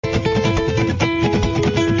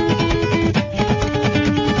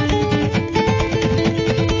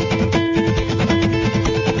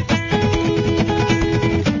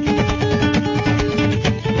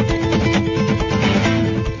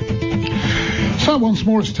So once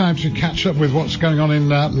more, it's time to catch up with what's going on in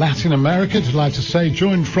Latin America. Delighted to say,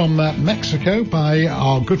 joined from Mexico by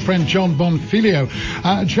our good friend John Bonfiglio.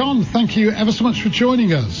 John, thank you ever so much for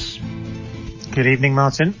joining us. Good evening,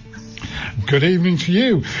 Martin. Good evening to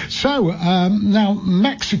you. So now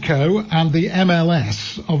Mexico and the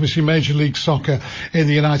MLS, obviously Major League Soccer in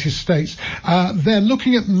the United States, they're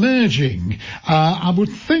looking at merging. I would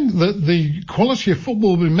think that the quality of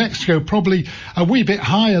football in Mexico probably a wee bit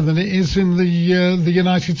higher than it is in the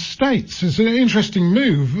United States. It's an interesting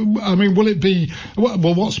move. I mean, will it be?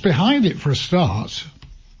 Well, what's behind it for a start?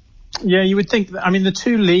 Yeah, you would think. I mean, the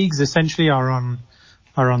two leagues essentially are on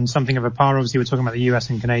something of a par. Obviously, we're talking about the US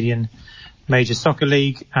and Canadian Major Soccer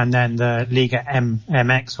League, and then the Liga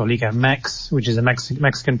MX or Liga MX, which is a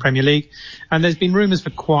Mexican Premier League. And there's been rumours for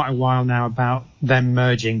quite a while now about them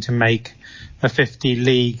merging to make a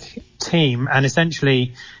 50-league team. And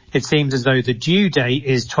essentially, it seems as though the due date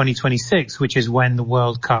is 2026, which is when the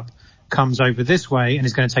World Cup comes over this way and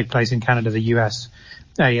is going to take place in Canada, the US,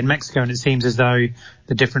 and Mexico. And it seems as though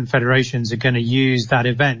the different federations are going to use that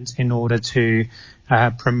event in order to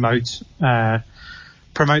promote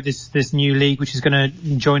this new league, which is going to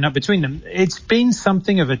join up between them. It's been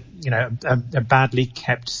something of a badly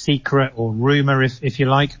kept secret or rumor, if you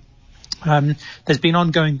like. There's been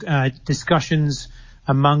ongoing discussions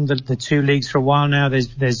among the two leagues for a while now.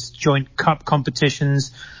 There's joint cup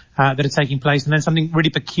competitions that are taking place, and then something really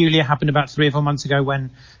peculiar happened about 3 or 4 months ago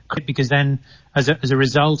because then as a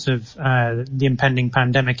result of the impending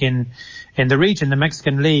pandemic in the region, the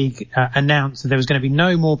Mexican League announced that there was going to be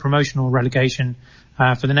no more promotional relegation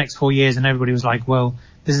for the next 4 years, and everybody was like, well,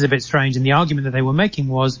 this is a bit strange. And the argument that they were making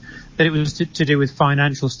was that it was to do with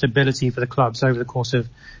financial stability for the clubs over the course of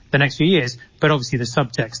the next few years. But obviously the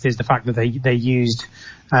subtext is the fact that they used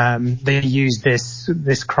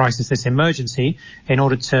this crisis, this emergency, in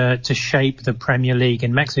order to shape the Premier League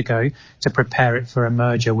in Mexico to prepare it for a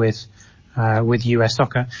merger with US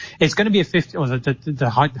soccer. It's going to be a 50, or the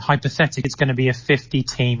hypothetical, it's going to be a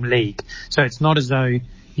 50-team league. So it's not as though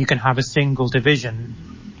you can have a single division,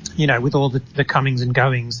 with all the comings and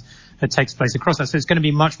goings that takes place across that. So it's going to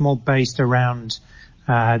be much more based around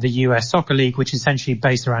the US Soccer League, which is essentially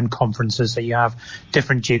based around conferences. So you have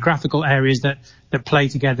different geographical areas that play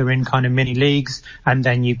together in kind of mini leagues, and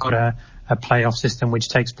then you've got a playoff system which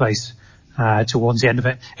takes place towards the end of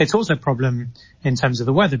it. It's also a problem in terms of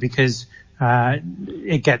the weather because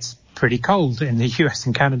it gets pretty cold in the US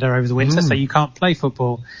and Canada over the winter, so you can't play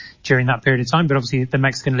football during that period of time. But obviously the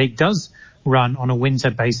Mexican League does run on a winter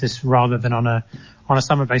basis rather than on a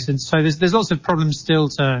summer basis. So there's lots of problems still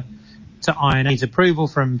to iron out. Approval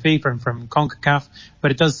from FIFA and from CONCACAF,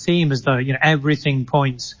 but it does seem as though everything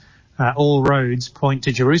points, all roads point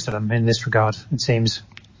to Jerusalem in this regard, it seems.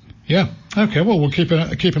 Yeah. Okay. Well, we'll keep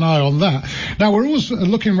an eye on that. Now, we're always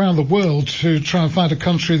looking around the world to try and find a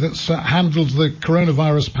country that's handled the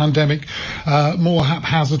coronavirus pandemic more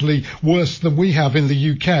haphazardly, worse than we have in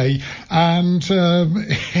the UK. And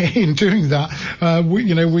in doing that,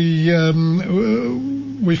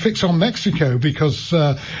 we fix on Mexico because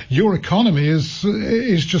your economy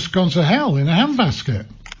is just gone to hell in a handbasket.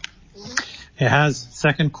 It has.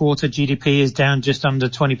 Second quarter GDP is down just under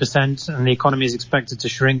 20%, and the economy is expected to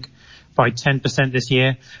shrink by 10% this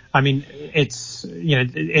year. I mean, it's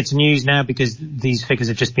news now because these figures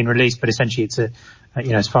have just been released, but essentially it's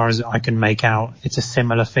as far as I can make out, it's a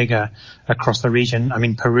similar figure across the region. I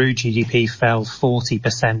mean, Peru GDP fell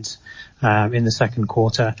 40% in the second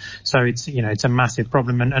quarter. So it's a massive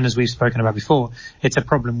problem. And as we've spoken about before, it's a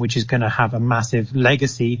problem which is going to have a massive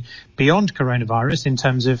legacy beyond coronavirus in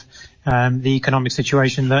terms of the economic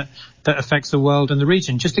situation that affects the world and the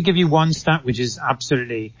region. Just to give you one stat, which is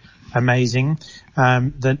absolutely amazing,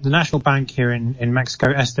 the National Bank here in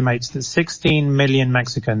Mexico estimates that 16 million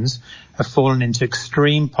Mexicans have fallen into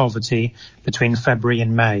extreme poverty between February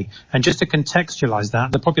and May. And just to contextualize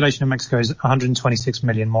that, the population of Mexico is 126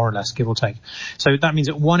 million, more or less, give or take. So that means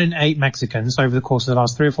that 1 in 8 Mexicans over the course of the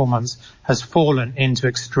last 3 or 4 months has fallen into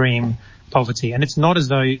extreme poverty. And it's not as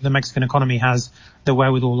though the Mexican economy has the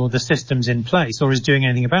wherewithal or the systems in place or is doing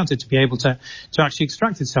anything about it to be able to actually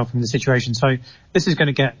extract itself from the situation. So this is going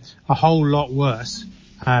to get a whole lot worse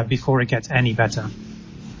before it gets any better.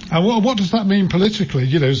 And what does that mean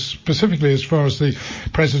politically, specifically as far as the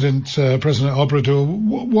President Obrador?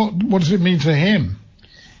 What does it mean to him?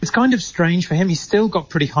 It's kind of strange for him. He's still got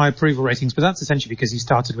pretty high approval ratings, but that's essentially because he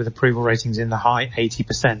started with approval ratings in the high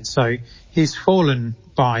 80%. So he's fallen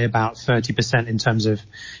by about 30% in terms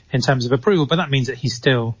of approval, but that means that he's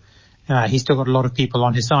still got a lot of people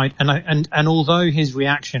on his side. And although his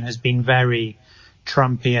reaction has been very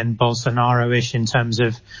Trumpy and Bolsonaro-ish in terms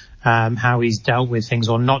of how he's dealt with things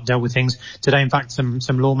or not dealt with things. Today, in fact, some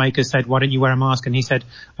lawmakers said, "Why don't you wear a mask?" And he said,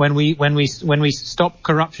 "When we stop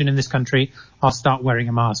corruption in this country, I'll start wearing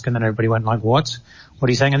a mask." And then everybody went like, "What? What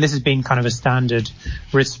are you saying?" And this has been kind of a standard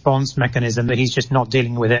response mechanism that he's just not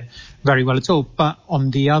dealing with it very well at all. But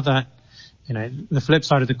on the other, the flip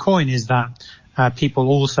side of the coin is that people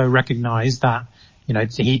also recognise that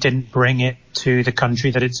he didn't bring it to the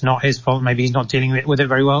country, that it's not his fault. Maybe he's not dealing with it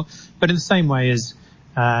very well. But in the same way as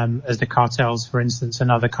the cartels, for instance,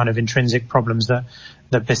 and other kind of intrinsic problems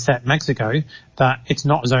that beset Mexico, that it's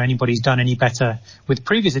not as though anybody's done any better with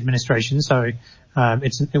previous administrations. So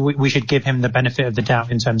we should give him the benefit of the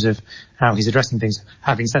doubt in terms of how he's addressing things.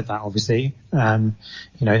 Having said that, obviously,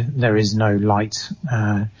 there is no light,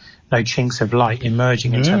 no chinks of light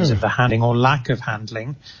emerging in terms of the handling or lack of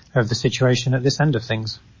handling of the situation at this end of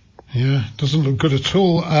things. Yeah, doesn't look good at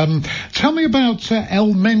all. Tell me about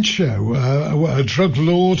El Mencho, a drug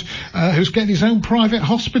lord who's getting his own private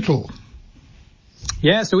hospital.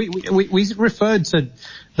 Yeah, so we referred to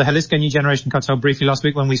the Jalisco New Generation cartel briefly last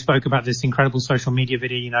week when we spoke about this incredible social media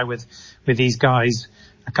video, with these guys,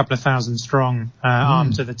 a couple of thousand strong,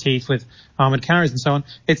 armed to the teeth with armored carriers and so on.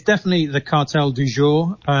 It's definitely the cartel du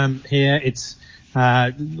jour here. It's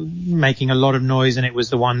making a lot of noise, and it was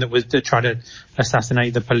the one that was to try to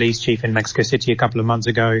assassinate the police chief in Mexico City a couple of months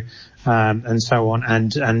ago, and so on.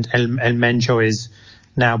 And El Mencho is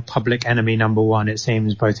now public enemy number one, it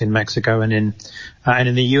seems, both in Mexico and in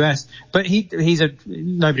the US. But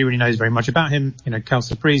nobody really knows very much about him. Kel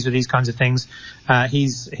Surprise with these kinds of things.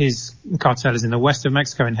 His cartel is in the west of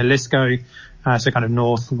Mexico, in Jalisco, so kind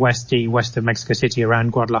of west of Mexico City,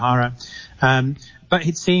 around Guadalajara. But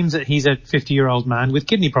it seems that he's a 50-year-old man with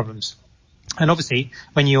kidney problems. And obviously,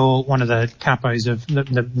 when you're one of the capos of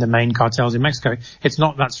the main cartels in Mexico, it's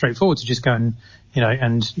not that straightforward to just go and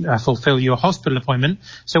fulfill your hospital appointment.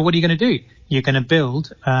 So what are you going to do? You're going to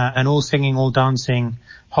build an all-singing, all-dancing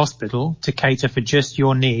hospital to cater for just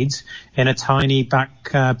your needs in a tiny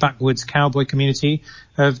backwoods cowboy community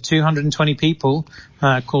of 220 people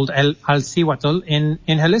called El Alcihuatl in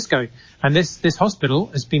Jalisco. And this hospital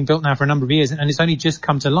has been built now for a number of years, and it's only just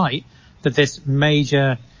come to light that this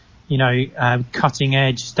major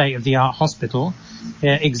cutting-edge, state-of-the-art hospital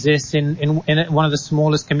exists in one of the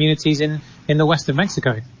smallest communities in the west of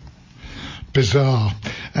Mexico. Bizarre.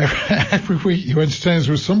 Every week you entertain us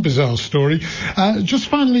with some bizarre story. Just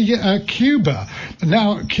finally, Cuba.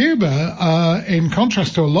 Now, Cuba, in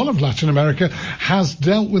contrast to a lot of Latin America, has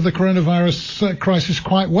dealt with the coronavirus crisis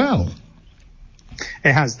quite well.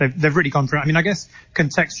 It has. They've really gone for it. I mean, I guess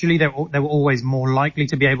contextually they were always more likely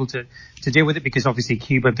to be able to deal with it, because obviously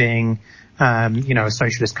Cuba, being a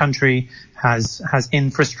socialist country, has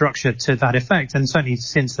infrastructure to that effect. And certainly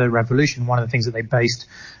since the revolution, one of the things that they based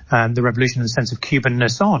the revolution in the sense of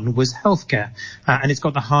Cubanness on was healthcare, and it's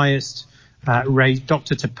got the highest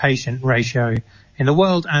doctor to patient ratio in the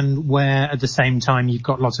world, and where at the same time you've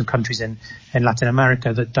got lots of countries in Latin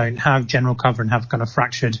America that don't have general cover and have kind of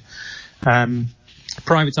fractured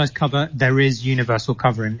privatized cover. There is universal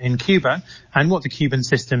cover in Cuba, and what the Cuban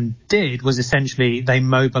system did was essentially they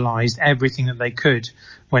mobilized everything that they could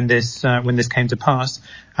when this came to pass,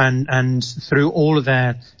 and through all of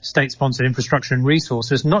their state-sponsored infrastructure and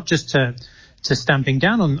resources, not just to stamping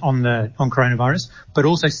down on coronavirus, but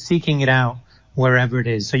also seeking it out wherever it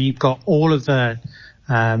is. So you've got all of the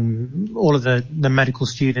medical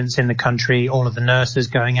students in the country, all of the nurses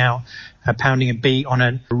going out, pounding a beat on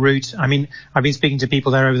a route. I mean, I've been speaking to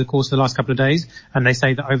people there over the course of the last couple of days, and they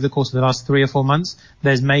say that over the course of the last 3 or 4 months,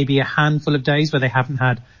 there's maybe a handful of days where they haven't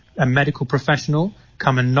had a medical professional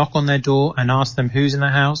come and knock on their door and ask them who's in the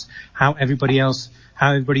house, how everybody is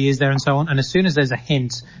there, and so on. And as soon as there's a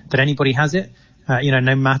hint that anybody has it,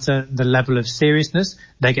 no matter the level of seriousness,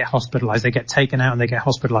 they get hospitalized, they get taken out and they get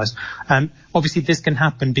hospitalized. Obviously this can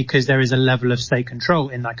happen because there is a level of state control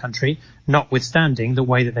in that country, notwithstanding the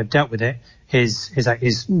way that they've dealt with it is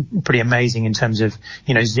pretty amazing in terms of,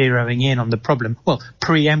 zeroing in on the problem. Well,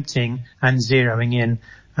 preempting and zeroing in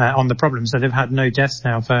on the problem. So they've had no deaths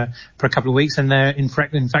now for a couple of weeks, and their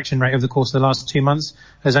infection rate over the course of the last 2 months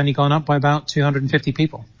has only gone up by about 250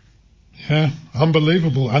 people. Yeah,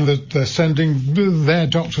 unbelievable. And they're sending their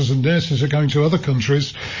doctors and nurses are going to other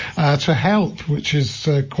countries to help, which is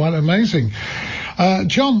quite amazing.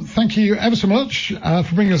 John, thank you ever so much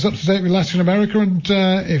for bringing us up to date with Latin America. And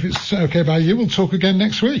if it's okay by you, we'll talk again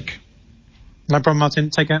next week. No problem, Martin.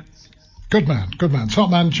 Take care. Good man. Top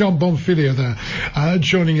man John Bonfiglio there,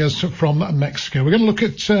 joining us from Mexico. We're going to look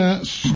at